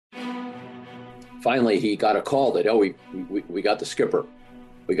finally he got a call that, we got the skipper.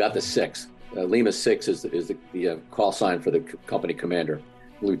 We got the 6. Lima 6 is the call sign for the company commander.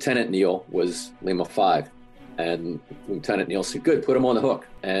 Lieutenant Neal was Lima 5. And Lieutenant Neal said, good, put him on the hook.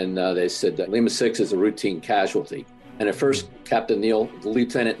 And they said, Lima 6 is a routine casualty. And at first,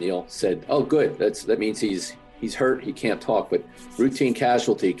 Lieutenant Neal said, oh, good, that means he's hurt, he can't talk. But routine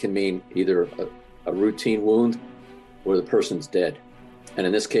casualty can mean either a routine wound or the person's dead. And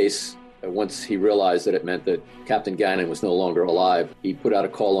in this case, once he realized that it meant that Captain Gannon was no longer alive, he put out a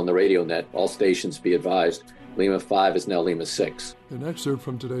call on the radio net, all stations be advised, Lima 5 is now Lima 6. An excerpt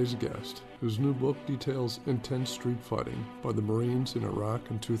from today's guest, whose new book details intense street fighting by the Marines in Iraq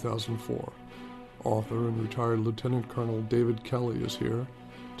in 2004. Author and retired Lieutenant Colonel David Kelly is here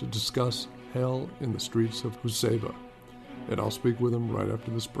to discuss hell in the streets of Husaybah. And I'll speak with him right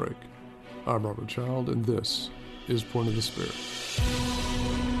after this break. I'm Robert Child, and this is Point of the Spear.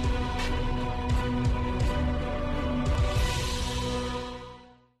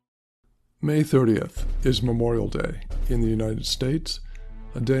 May 30th is Memorial Day in the United States,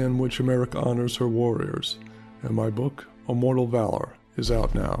 a day in which America honors her warriors, and my book, Immortal Valor, is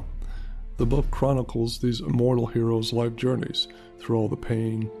out now. The book chronicles these immortal heroes' life journeys through all the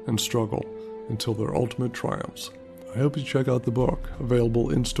pain and struggle until their ultimate triumphs. I hope you check out the book, available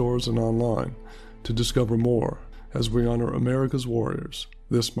in stores and online, to discover more as we honor America's warriors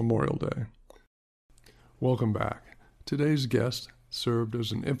this Memorial Day. Welcome back. Today's guest served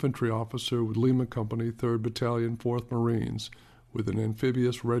as an infantry officer with Lima Company, 3rd Battalion, 4th Marines, with an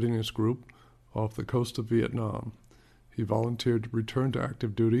amphibious readiness group off the coast of Vietnam. He volunteered to return to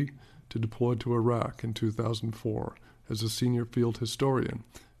active duty to deploy to Iraq in 2004 as a senior field historian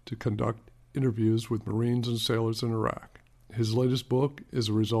to conduct interviews with Marines and sailors in Iraq. His latest book is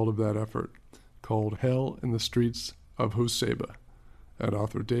a result of that effort, called Hell in the Streets of Husaybah, and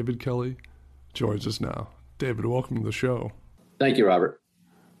author David Kelly joins us now. David, welcome to the show. Thank you, Robert.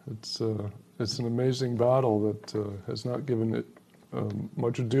 It's an amazing battle that has not given it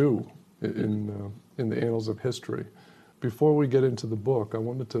much ado in the annals of history. Before we get into the book, I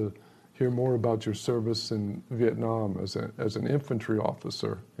wanted to hear more about your service in Vietnam as an infantry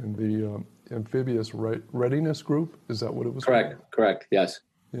officer in the amphibious readiness group. Is that what it was called? Correct, yes.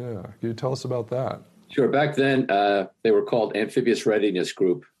 Yeah, can you tell us about that? Sure. Back then, they were called Amphibious Readiness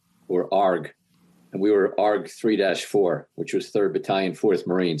Group, or ARG, and we were ARG 3-4, which was 3rd Battalion, 4th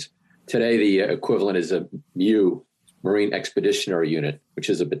Marines. Today, the equivalent is a MU, Marine Expeditionary Unit, which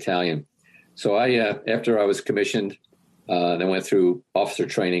is a battalion. So after I was commissioned and I went through officer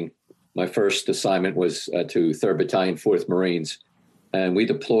training, my first assignment was to 3rd Battalion, 4th Marines, and we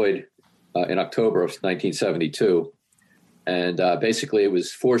deployed in October of 1972. And basically, it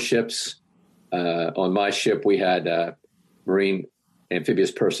was 4 ships. On my ship, we had Marine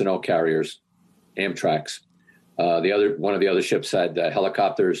amphibious personnel carriers, Amtraks. One of the other ships had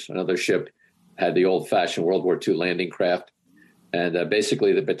helicopters. Another ship had the old-fashioned World War II landing craft. And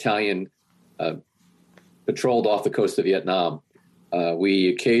basically, the battalion patrolled off the coast of Vietnam. We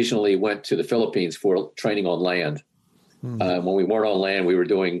occasionally went to the Philippines for training on land. When we weren't on land, we were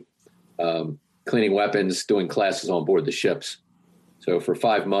doing cleaning weapons, doing classes on board the ships. So for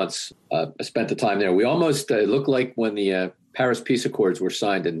 5 months, I spent the time there. We almost looked like when the Paris Peace Accords were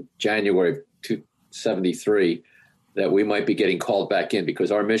signed in January of 1973, that we might be getting called back in,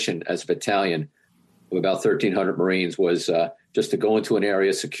 because our mission as a battalion of about 1,300 Marines was just to go into an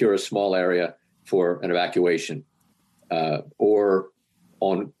area, secure a small area for an evacuation or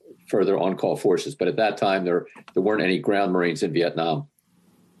on further on-call forces. But at that time, there weren't any ground Marines in Vietnam.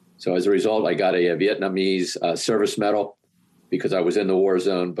 So as a result, I got a Vietnamese service medal because I was in the war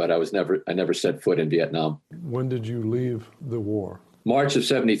zone, but I never set foot in Vietnam. When did you leave the war? March of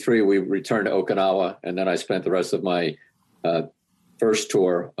 73, we returned to Okinawa, and then I spent the rest of my first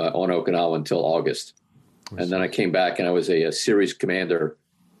tour on Okinawa until August. And then I came back and I was a series commander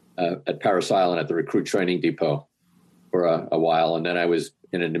at Parris Island at the recruit training depot for a while. And then I was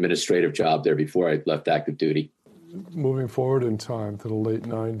in an administrative job there before I left active duty. Moving forward in time to the late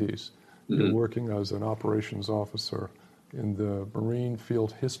 90s, you're working as an operations officer in the Marine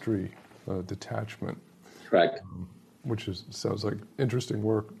Field History Detachment. Correct. Which sounds like interesting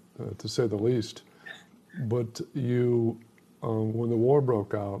work, to say the least. But you, when the war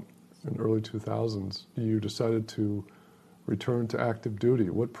broke out in early 2000s, you decided to return to active duty.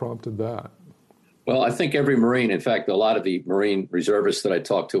 What prompted that? Well, I think every Marine, in fact, a lot of the Marine reservists that I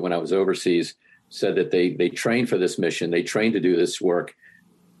talked to when I was overseas said that they trained for this mission. They trained to do this work,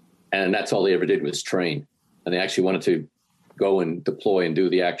 and that's all they ever did was train. And they actually wanted to go and deploy and do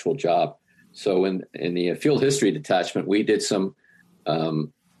the actual job. So in the Field History Detachment, we did some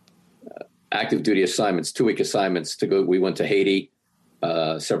active duty assignments, 2-week assignments to go. We went to Haiti.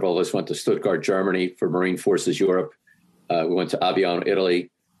 Several of us went to Stuttgart, Germany for Marine Forces Europe. We went to Aviano,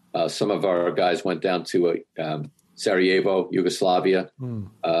 Italy. Some of our guys went down to Sarajevo, Yugoslavia,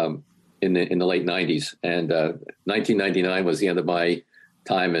 in the late 90s. And 1999 was the end of my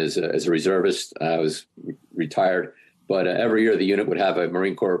time as a reservist. I was retired. But every year the unit would have a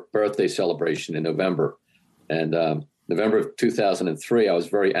Marine Corps birthday celebration in November. And November of 2003, I was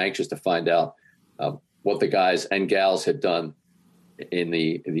very anxious to find out what the guys and gals had done in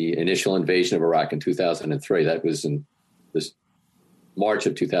the initial invasion of Iraq in 2003. That was in this March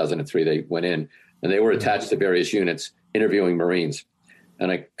of 2003. They went in, and they were attached to various units interviewing Marines.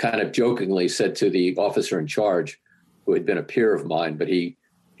 And I kind of jokingly said to the officer in charge, who had been a peer of mine, but he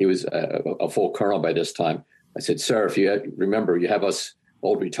was a full colonel by this time. I said, "Sir, if you remember, you have us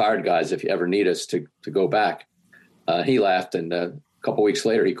old retired guys if you ever need us to go back." He laughed, and a couple of weeks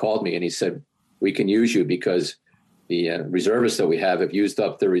later, he called me and he said, "We can use you because the reservists that we have used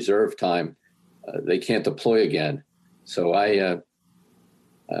up their reserve time. They can't deploy again." So I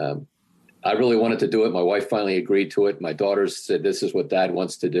really wanted to do it. My wife finally agreed to it. My daughters said, "This is what Dad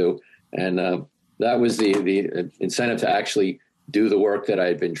wants to do," and that was the incentive to actually do the work that I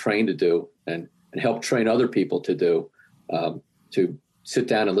had been trained to do and help train other people to do, to sit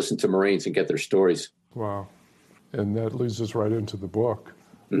down and listen to Marines and get their stories. Wow. And that leads us right into the book.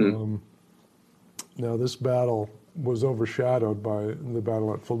 Mm-hmm. Now, this battle was overshadowed by the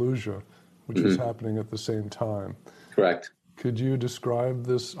battle at Fallujah, which was happening at the same time. Correct. Could you describe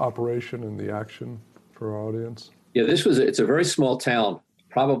this operation and the action for our audience? Yeah, it's a very small town.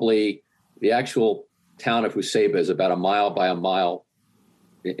 Probably the actual town of Husaybah is about a mile by a mile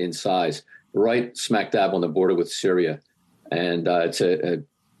in size, right smack dab on the border with Syria. And it's a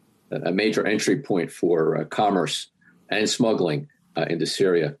major entry point for commerce and smuggling into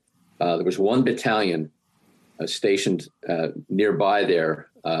Syria. There was one battalion stationed nearby there,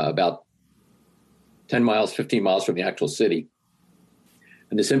 about 10 miles, 15 miles from the actual city.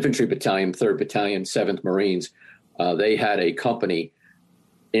 And this infantry battalion, 3rd Battalion, 7th Marines, they had a company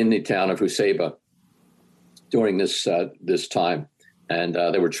in the town of Husaybah during this time. And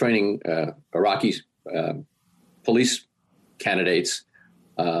they were training Iraqi police candidates.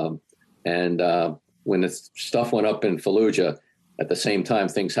 And when the stuff went up in Fallujah, at the same time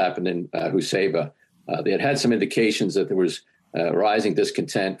things happened in Husaybah. They had some indications that there was rising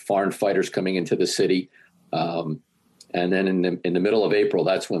discontent, foreign fighters coming into the city. And then in the middle of April,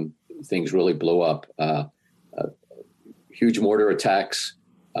 that's when things really blew up. Huge mortar attacks,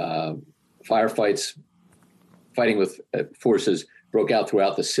 firefights, fighting with forces broke out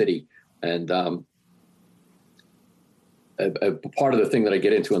throughout the city. And a part of the thing that I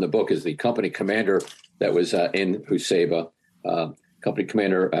get into in the book is the company commander that was in Husaybah, company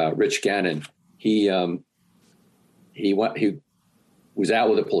commander Rich Gannon. He was out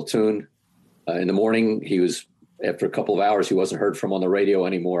with a platoon in the morning. He was, after a couple of hours, he wasn't heard from on the radio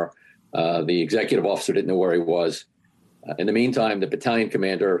anymore. The executive officer didn't know where he was. In the meantime, the battalion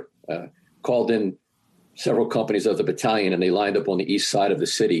commander called in several companies of the battalion, and they lined up on the east side of the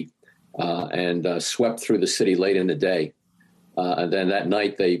city and swept through the city late in the day. And then that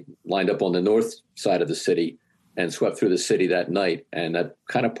night, they lined up on the north side of the city and swept through the city that night. And that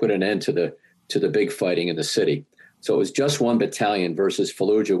kind of put an end to the big fighting in the city. So it was just one battalion versus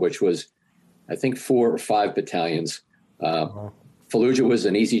Fallujah, which was, I think, 4 or 5 battalions. Fallujah was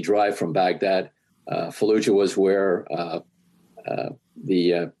an easy drive from Baghdad. Fallujah was where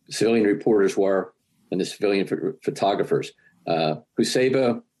the civilian reporters were and the civilian photographers.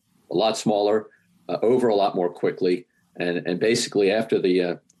 Husaybah, a lot smaller, over a lot more quickly. And basically after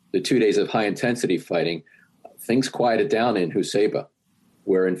the 2 days of high intensity fighting, things quieted down in Husaybah,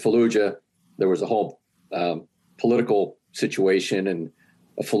 where in Fallujah, there was a whole political situation and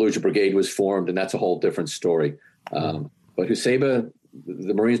a Fallujah brigade was formed, and that's a whole different story. But Husaybah,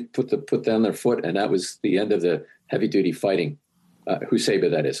 the Marines put down their foot, and that was the end of the heavy duty fighting.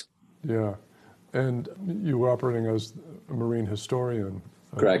 Husaybah, that is. Yeah. And you were operating as a Marine historian,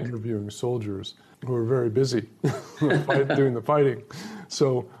 correct, interviewing soldiers who were very busy doing the fighting.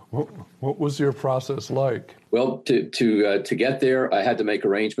 So what was your process like? Well, to get there, I had to make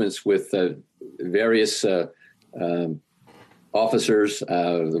arrangements with various officers,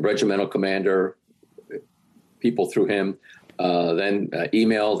 the regimental commander, people through him, then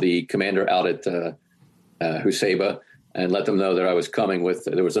email the commander out at Husaybah and let them know that I was coming with,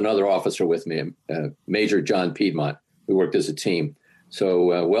 there was another officer with me, Major John Piedmont, who worked as a team.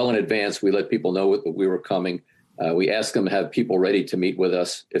 So well in advance, we let people know that we were coming. We asked them to have people ready to meet with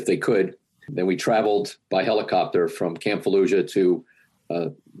us if they could. Then we traveled by helicopter from Camp Fallujah to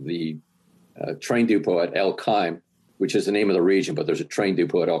the train depot at El Qaim, which is the name of the region, but there's a train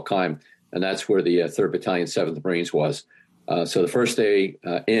depot at El Qaim, and that's where the 3rd Battalion, 7th Marines was. So the first day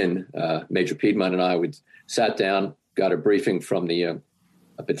Major Piedmont and I sat down, got a briefing from the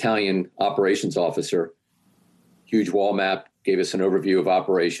battalion operations officer, huge wall map, gave us an overview of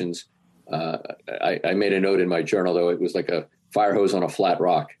operations. I made a note in my journal, though, it was like a fire hose on a flat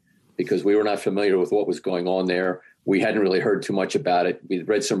rock because we were not familiar with what was going on there. We hadn't really heard too much about it. We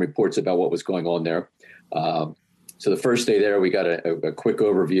read some reports about what was going on there. So the first day there, we got a quick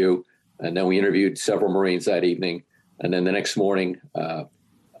overview, and then we interviewed several Marines that evening. And then the next morning, the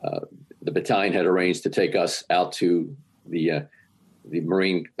battalion had arranged to take us out to the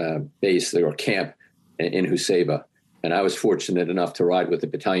Marine base or camp in Husaybah. And I was fortunate enough to ride with the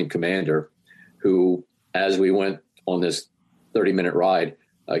battalion commander who, as we went on this 30-minute ride,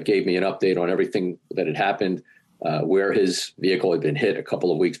 gave me an update on everything that had happened, where his vehicle had been hit a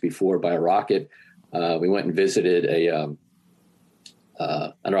couple of weeks before by a rocket. We went and visited an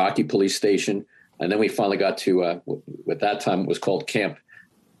Iraqi police station. And then we finally got to at that time it was called Camp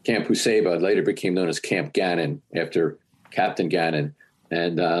Husaybah. Later became known as Camp Gannon after Captain Gannon,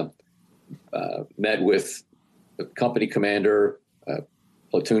 and met with the company commander,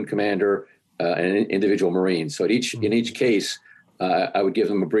 platoon commander, and individual Marines. So in each case, I would give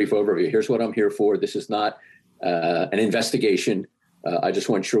them a brief overview. Here's what I'm here for. This is not an investigation. I just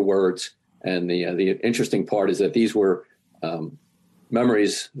want your words. And the interesting part is that these were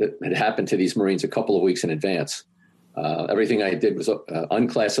memories that had happened to these Marines a couple of weeks in advance. Everything I did was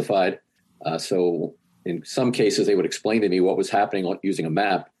unclassified. So in some cases, they would explain to me what was happening using a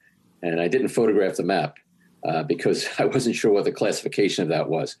map. And I didn't photograph the map because I wasn't sure what the classification of that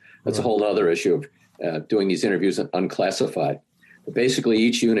was. That's a whole other issue of doing these interviews unclassified. But basically,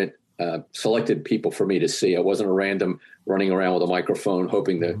 each unit selected people for me to see. I wasn't a random running around with a microphone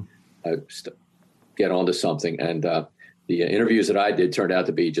hoping to get onto something. And the interviews that I did turned out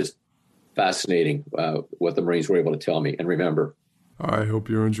to be just fascinating, what the Marines were able to tell me and remember. I hope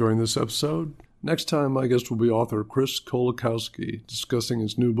you're enjoying this episode. Next time, my guest will be author Chris Kolakowski, discussing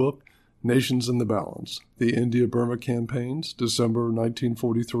his new book, Nations in the Balance, The India-Burma Campaigns, December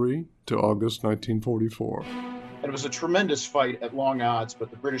 1943 to August 1944. And it was a tremendous fight at long odds,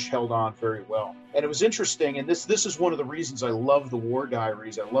 but the British held on very well. And it was interesting, and this is one of the reasons I love the war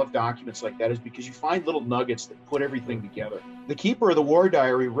diaries, I love documents like that, is because you find little nuggets that put everything together. The keeper of the war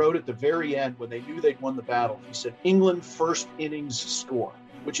diary wrote at the very end, when they knew they'd won the battle, he said, England first innings score,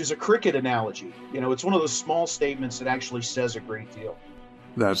 which is a cricket analogy. You know, it's one of those small statements that actually says a great deal.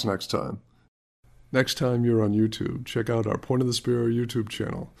 That's next time. Next time you're on YouTube, check out our Point of the Spear YouTube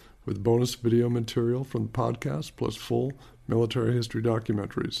channel, with bonus video material from the podcast, plus full military history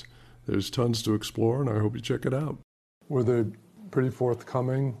documentaries. There's tons to explore, and I hope you check it out. Were they pretty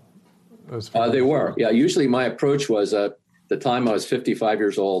forthcoming? They were. Yeah, usually my approach was, at the time I was 55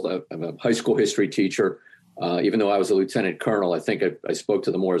 years old, I'm a high school history teacher. Even though I was a lieutenant colonel, I think I spoke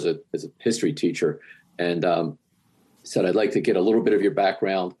to them more as a history teacher, and said, I'd like to get a little bit of your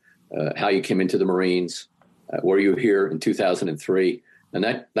background, how you came into the Marines, were you here in 2003? And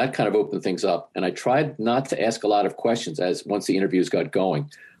that kind of opened things up. And I tried not to ask a lot of questions once the interviews got going.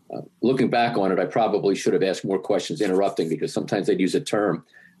 Looking back on it, I probably should have asked more questions, interrupting, because sometimes they'd use a term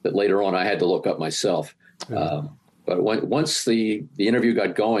that later on I had to look up myself. Yeah. But once the interview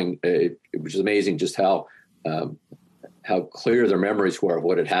got going, it was amazing just how clear their memories were of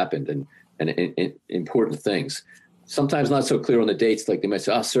what had happened and important things. Sometimes not so clear on the dates. Like they might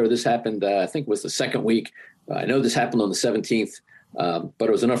say, "Oh, sir, this happened, I think it was the second week. I know this happened on the 17th. But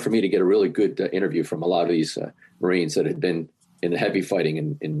it was enough for me to get a really good interview from a lot of these Marines that had been in the heavy fighting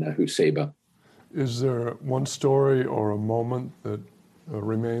in Husaybah. Is there one story or a moment that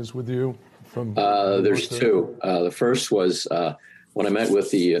remains with you? There's two. The first was when I met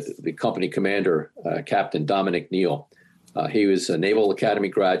with the company commander, Captain Dominic Neal. He was a Naval Academy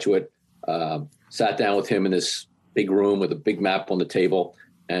graduate. Sat down with him in this big room with a big map on the table.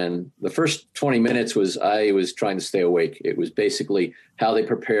 And the first 20 minutes I was trying to stay awake. It was basically how they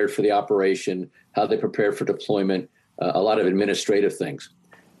prepared for the operation, how they prepared for deployment, a lot of administrative things.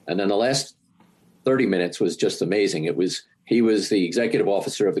 And then the last 30 minutes was just amazing. He was the executive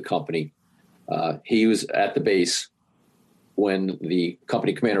officer of the company. He was at the base when the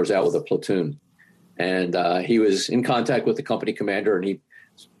company commander was out with a platoon. And he was in contact with the company commander, and he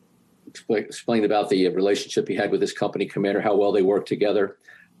explained about the relationship he had with his company commander, how well they worked together.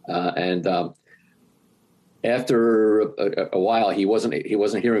 And after a while, he wasn't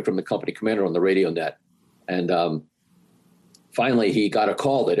hearing from the company commander on the radio net. And finally, he got a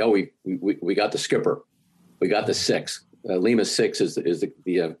call that, we got the skipper. We got the 6. Lima 6 is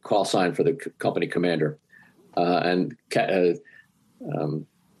the call sign for the company commander. And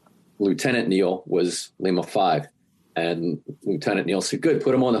Lieutenant Neil was Lima 5. And Lieutenant Neil said, good,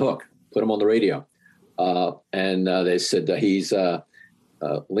 put him on the hook, put him on the radio. And they said he's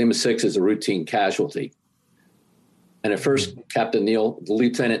Lima 6 is a routine casualty. And at first,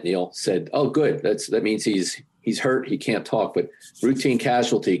 Lieutenant Neil said, oh, good, that means he's hurt, he can't talk. But routine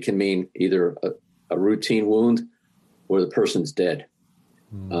casualty can mean either a routine wound or the person's dead.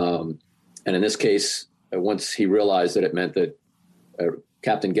 And in this case, once he realized that it meant that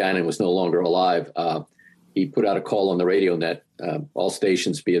Captain Gannon was no longer alive, he put out a call on the radio net, all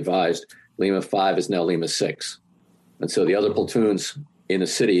stations be advised, Lima 5 is now Lima 6. And so the other platoons in the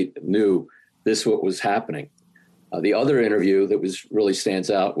city knew this what was happening. The other interview that really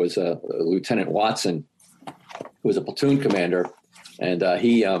stands out was Lieutenant Watson, who was a platoon commander, and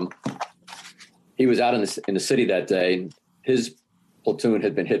he was out in the city that day. His platoon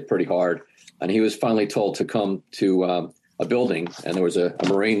had been hit pretty hard, and he was finally told to come to a building, and there was a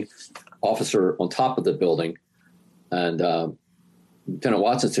Marine officer on top of the building, and Lieutenant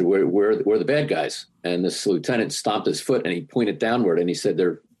Watson said, we're the bad guys. And this lieutenant stomped his foot, and he pointed downward, and he said,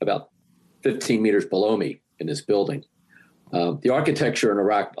 they're about 15 meters below me in this building. The architecture in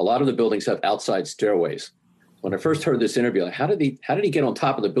Iraq, a lot of the buildings have outside stairways. When I first heard this interview, like, how did he get on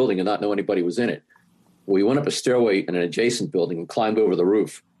top of the building and not know anybody was in it? Well, he went up a stairway in an adjacent building and climbed over the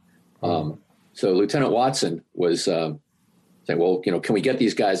roof. So Lieutenant Watson was saying, well, can we get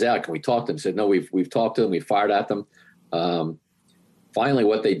these guys out? Can we talk to them? He said, no, we've talked to them. We fired at them. Finally,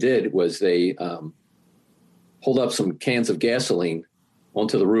 what they did was they pulled up some cans of gasoline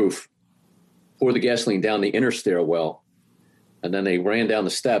onto the roof, poured the gasoline down the inner stairwell, and then they ran down the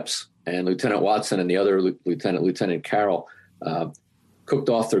steps, and Lieutenant Watson and the other Lieutenant Carroll, cooked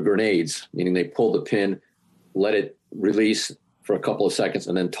off their grenades, meaning they pulled the pin, let it release for a couple of seconds,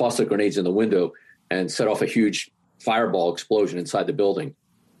 and then tossed the grenades in the window and set off a huge fireball explosion inside the building.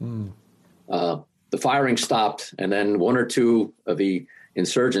 The firing stopped, and then one or two of the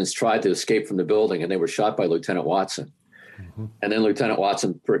insurgents tried to escape from the building, and they were shot by Lieutenant Watson. And then Lieutenant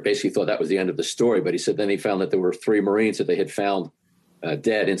Watson basically thought that was the end of the story, but he said then he found that there were 3 Marines that they had found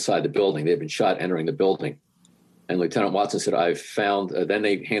dead inside the building. They had been shot entering the building. And Lieutenant Watson said, I've found, then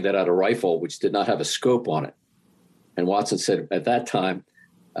they handed out a rifle which did not have a scope on it. And Watson said at that time,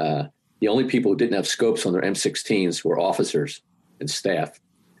 the only people who didn't have scopes on their M16s were officers and staff.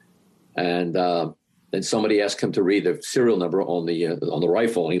 And then somebody asked him to read the serial number on the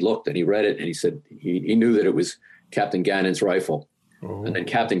rifle, and he looked and he read it, and he said he knew that it was Captain Gannon's rifle. Oh. And then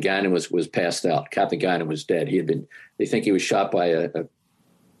Captain Gannon was passed out. Captain Gannon was dead. They think he was shot by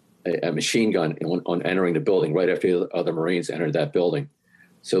a machine gun on entering the building right after the other Marines entered that building.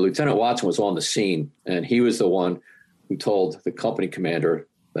 So Lieutenant Watson was on the scene, and he was the one who told the company commander,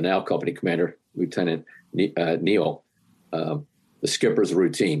 the now company commander, Lieutenant Neil, the skipper's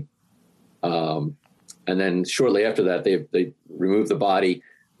routine. And then shortly after that, they removed the body.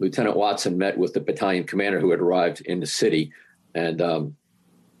 Lieutenant Watson met with the battalion commander who had arrived in the city. And the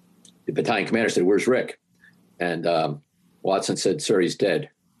battalion commander said, where's Rick? And Watson said, sir, he's dead.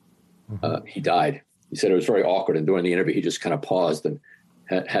 He died. He said it was very awkward. And during the interview, he just kind of paused and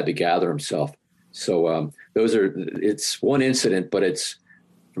had to gather himself. So it's one incident, but it's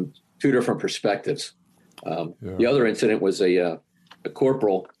from 2 different perspectives. The other incident was a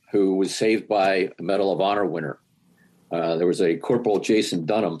corporal who was saved by a Medal of Honor winner. There was a Corporal Jason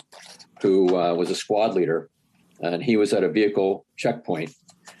Dunham who was a squad leader, and he was at a vehicle checkpoint,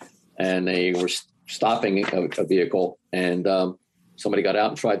 and they were stopping a vehicle, and somebody got out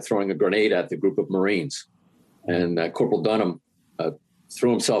and tried throwing a grenade at the group of Marines. And Corporal Dunham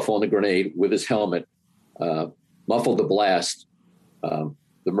threw himself on the grenade with his helmet, muffled the blast.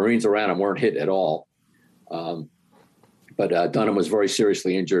 The Marines around him weren't hit at all. But Dunham was very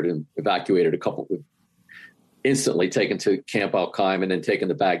seriously injured and evacuated instantly taken to Camp Al-Qaim and then taken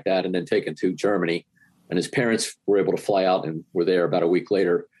to Baghdad and then taken to Germany. And his parents were able to fly out and were there about a week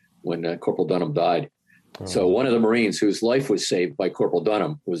later when Corporal Dunham died. Oh. So one of the Marines whose life was saved by Corporal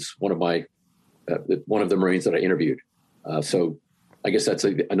Dunham was one of the Marines that I interviewed. So I guess that's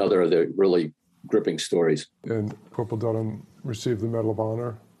another of the really gripping stories. And Corporal Dunham received the Medal of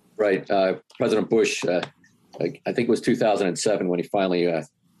Honor? Right. President Bush, I think it was 2007 when he finally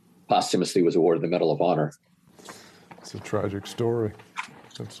posthumously was awarded the Medal of Honor. It's a tragic story.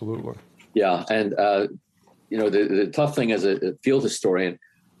 Absolutely. Yeah. And, the tough thing as a field historian,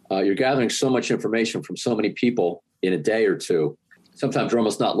 you're gathering so much information from so many people in a day or two. Sometimes you're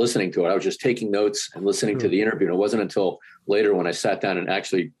almost not listening to it. I was just taking notes and listening to the interview. And it wasn't until later when I sat down and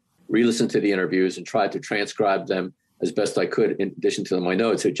actually re-listened to the interviews and tried to transcribe them as best I could. In addition to my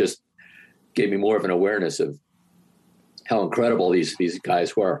notes, it just gave me more of an awareness of how incredible these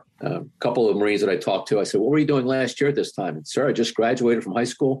guys were. A couple of Marines that I talked to, I said, what were you doing last year at this time? And, sir, I just graduated from high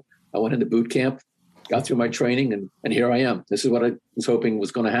school. I went into boot camp, got through my training, and here I am. This is what I was hoping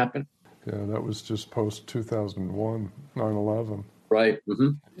was going to happen. Yeah, that was just post-2001, 9/11. Right. Mm-hmm.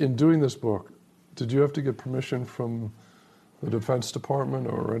 In doing this book, did you have to get permission from the Defense Department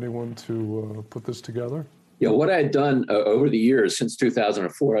or anyone to put this together? Yeah, what I had done over the years since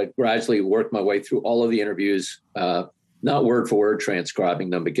 2004, I gradually worked my way through all of the interviews, not word for word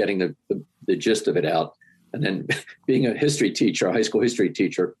transcribing them, but getting the gist of it out. And then being a history teacher, a high school history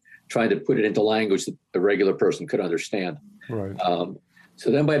teacher, trying to put it into language that a regular person could understand. Right. So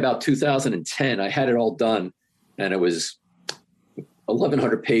then by about 2010, I had it all done, and it was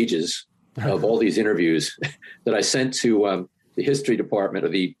 1,100 pages of all these interviews that I sent to the history department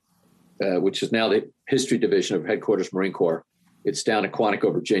of which is now the history division of Headquarters Marine Corps. It's down in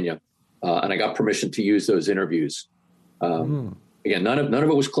Quantico, Virginia. And I got permission to use those interviews. Again, none of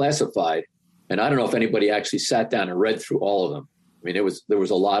it was classified. And I don't know if anybody actually sat down and read through all of them. I mean, there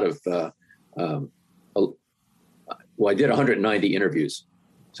was a lot of, I did 190 interviews.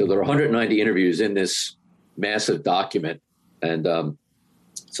 So there are 190 interviews in this massive document. And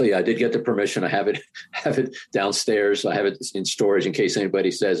so, yeah, I did get the permission. I have it downstairs. I have it in storage in case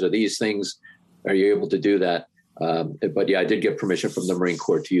anybody says, are these things, are you able to do that? But yeah, I did get permission from the Marine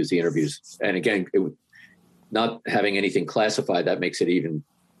Corps to use the interviews. And again, not having anything classified, that makes it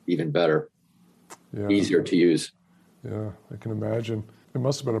even better, easier to use. Yeah, I can imagine. It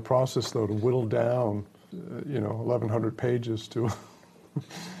must have been a process, though, to whittle down, 1,100 pages to...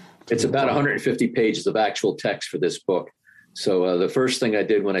 It's about 150 pages of actual text for this book. So the first thing I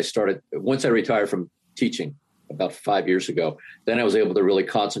did once I retired from teaching about 5 years ago, then I was able to really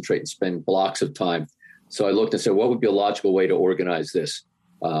concentrate and spend blocks of time. So I looked and said, what would be a logical way to organize this?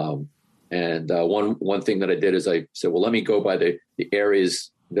 One thing that I did is I said, well, let me go by the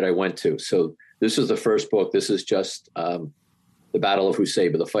areas that I went to. So this is the first book. This is just the Battle of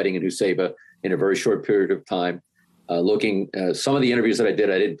Husaybah, the fighting in Husaybah in a very short period of time. Some of the interviews that I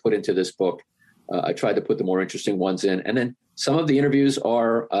didn't put into this book. I tried to put the more interesting ones in. And then some of the interviews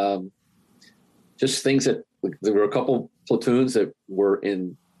are just things that there were a couple platoons that were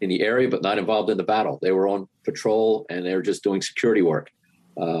in the area, but not involved in the battle. They were on patrol and they were just doing security work.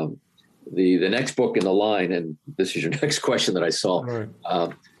 The next book in the line, and this is your next question that I saw, right.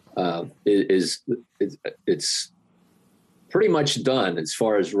 It's pretty much done as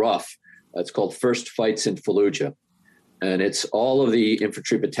far as rough. It's called First Fights in Fallujah. And it's all of the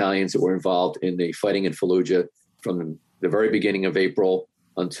infantry battalions that were involved in the fighting in Fallujah from the very beginning of April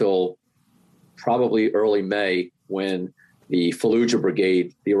until probably early May, when the Fallujah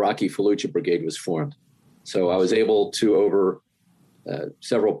Brigade, the Iraqi Fallujah Brigade, was formed. So I was able to, over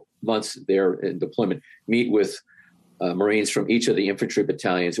several months there in deployment, meet with Marines from each of the infantry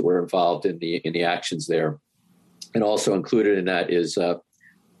battalions that were involved in the actions there. And also included in that is a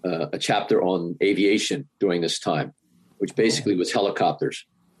chapter on aviation during this time, which basically was helicopters.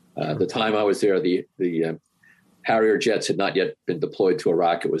 The time I was there, the Harrier jets had not yet been deployed to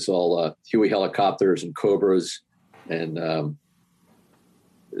Iraq. It was all Huey helicopters and Cobras and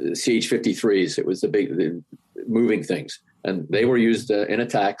CH-53s. It was the moving things. And they were used in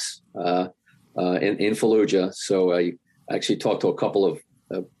attacks in Fallujah. So I actually talked to a couple of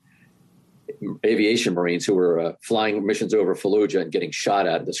aviation Marines who were flying missions over Fallujah and getting shot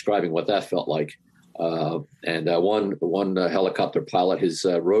at, describing what that felt like. One helicopter pilot, his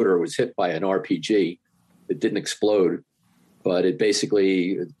rotor was hit by an RPG. It didn't explode, but it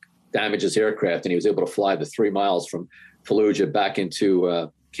basically damaged his aircraft, and he was able to fly the 3 miles from Fallujah back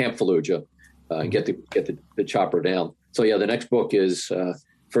into Camp Fallujah and get the chopper down. So yeah, the next book is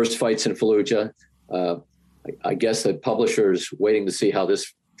First Fights in Fallujah. I guess the publisher's waiting to see how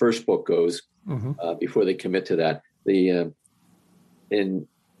this first book goes before they commit to that. In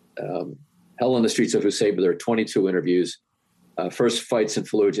Hell on the Streets of Husaybah, there are 22 interviews. First Fights in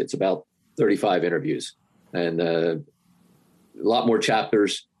Fallujah, it's about 35 interviews. And a lot more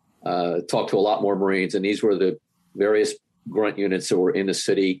chapters, talked to a lot more Marines. And these were the various grunt units that were in the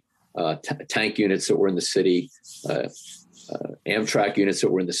city, tank units that were in the city, Amtrak units that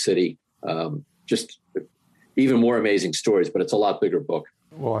were in the city. Just even more amazing stories, but it's a lot bigger book.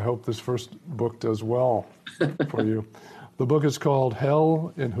 Well, I hope this first book does well for you. The book is called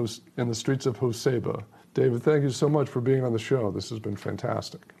Hell in the Streets of Husaybah. David, thank you so much for being on the show. This has been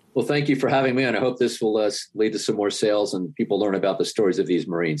fantastic. Well, thank you for having me, and I hope this will lead to some more sales and people learn about the stories of these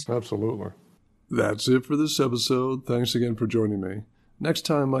Marines. Absolutely. That's it for this episode. Thanks again for joining me. Next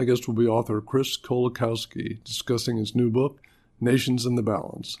time, my guest will be author Chris Kolakowski, discussing his new book, Nations in the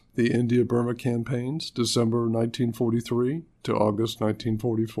Balance, The India-Burma Campaigns, December 1943 to August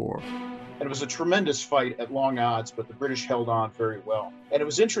 1944. And it was a tremendous fight at long odds, but the British held on very well. And it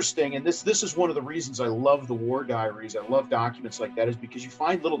was interesting, and this is one of the reasons I love the war diaries, I love documents like that, is because you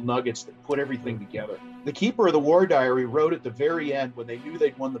find little nuggets that put everything together. The keeper of the war diary wrote at the very end, when they knew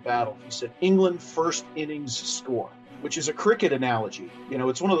they'd won the battle, he said, "England first innings score," which is a cricket analogy. You know,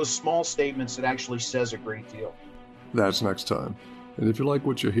 it's one of those small statements that actually says a great deal. That's next time. And if you like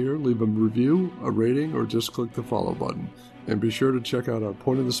what you hear, leave a review, a rating, or just click the follow button. And be sure to check out our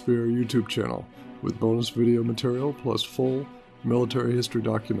Point of the Spear YouTube channel with bonus video material plus full military history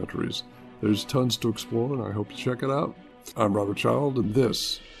documentaries. There's tons to explore, and I hope you check it out. I'm Robert Child, and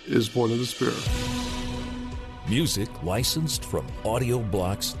this is Point of the Spear. Music licensed from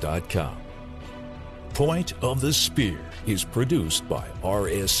audioblocks.com. Point of the Spear is produced by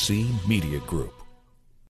RSC Media Group.